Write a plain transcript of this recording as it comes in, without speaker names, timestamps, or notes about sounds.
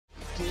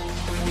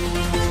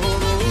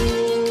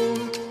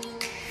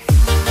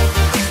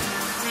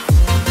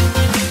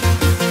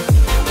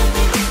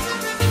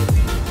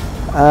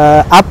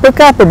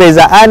Apakah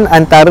perbezaan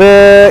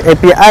antara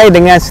API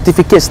dengan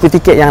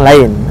sertifikat-sertifikat yang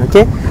lain?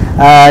 Okey.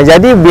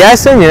 Jadi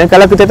biasanya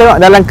kalau kita tengok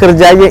dalam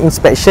kerjaya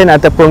inspection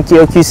ataupun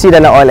QOQC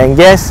dalam oil and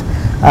gas,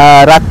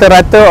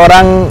 rata-rata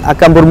orang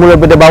akan bermula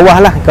pada bawah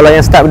lah. Kalau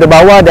yang start pada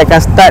bawah, dia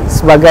akan start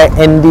sebagai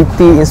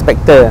NDT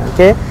inspector,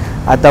 okey,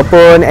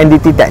 ataupun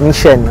NDT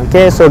technician.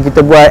 Okey, so kita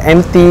buat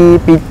MT,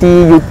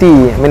 PT, UT,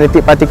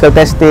 magnetic particle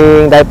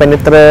testing, dye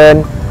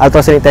penetrant,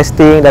 ultrasonic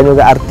testing dan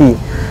juga RT.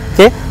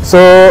 Okay, so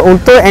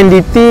untuk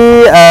NDT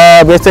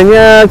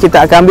biasanya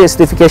kita akan ambil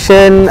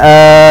certification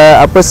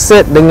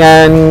cert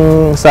dengan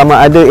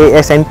sama ada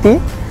ASNT,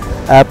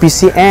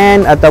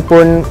 PCN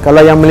ataupun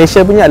kalau yang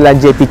Malaysia punya adalah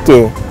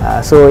JPK.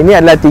 So ini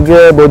adalah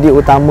 3 body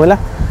utama lah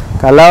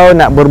kalau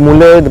nak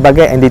bermula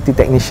sebagai NDT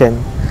technician.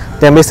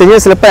 Dan biasanya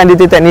selepas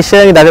NDT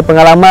technician dah ada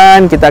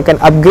pengalaman, kita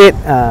akan upgrade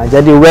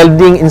jadi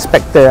welding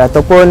inspector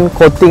ataupun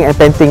coating and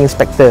painting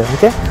inspector.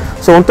 Okay,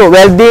 so untuk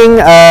welding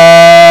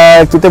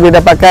kita boleh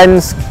dapatkan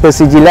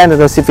persijilan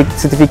atau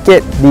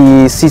sertifikat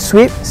di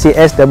C-Suite,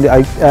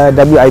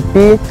 CSWIP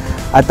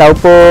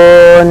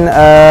ataupun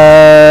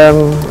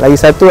lagi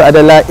satu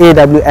adalah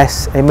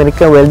AWS,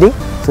 American Welding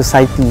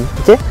Society.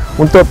 Okay,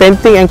 untuk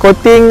painting and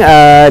coating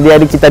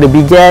kita ada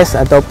BGAS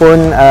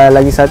ataupun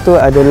lagi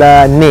satu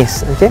adalah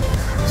NACE. Okay,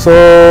 so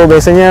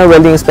biasanya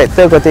welding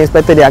inspector, coating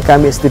inspector dia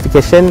akan ambil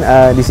certification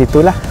di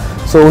situlah.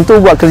 So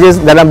untuk buat kerja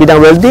dalam bidang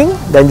welding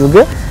dan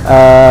juga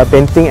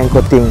painting and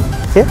coating.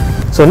 Okay,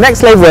 so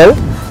next level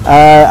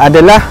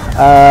adalah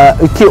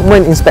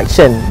equipment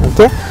inspection.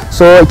 Okay,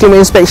 so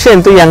equipment inspection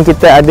tu yang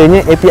kita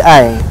adanya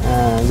API.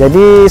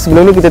 Jadi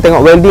sebelum ni kita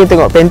tengok welding,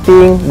 tengok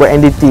painting, buat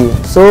NDT.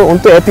 So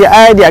untuk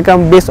API dia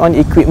akan based on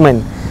equipment.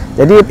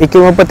 Jadi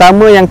equipment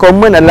pertama yang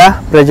common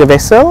adalah pressure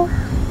vessel.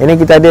 Ini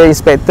kita ada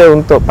inspector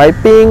untuk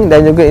piping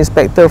dan juga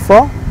inspector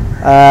for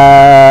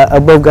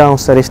above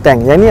ground storage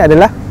tank. Yang ni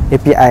adalah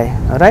API.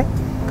 Alright.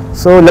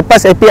 So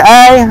lepas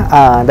API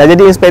dah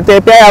jadi inspector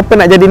API, apa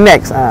nak jadi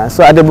next?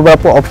 So ada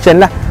beberapa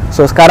option lah.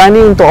 So sekarang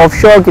ni untuk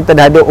offshore kita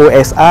dah ada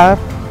OSR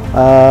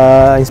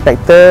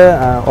inspector,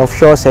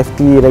 offshore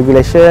safety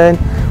regulation.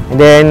 And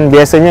then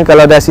biasanya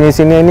kalau dah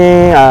sini-sini ni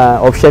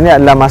option ni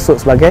adalah masuk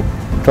sebagai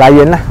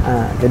klien lah.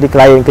 Jadi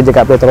klien kerja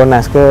kat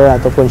Petronas ke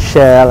ataupun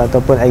Shell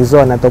ataupun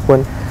Exxon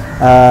ataupun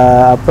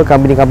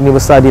company-company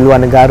besar di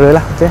luar negara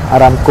lah, okay?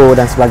 Aramco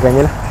dan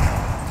sebagainya lah.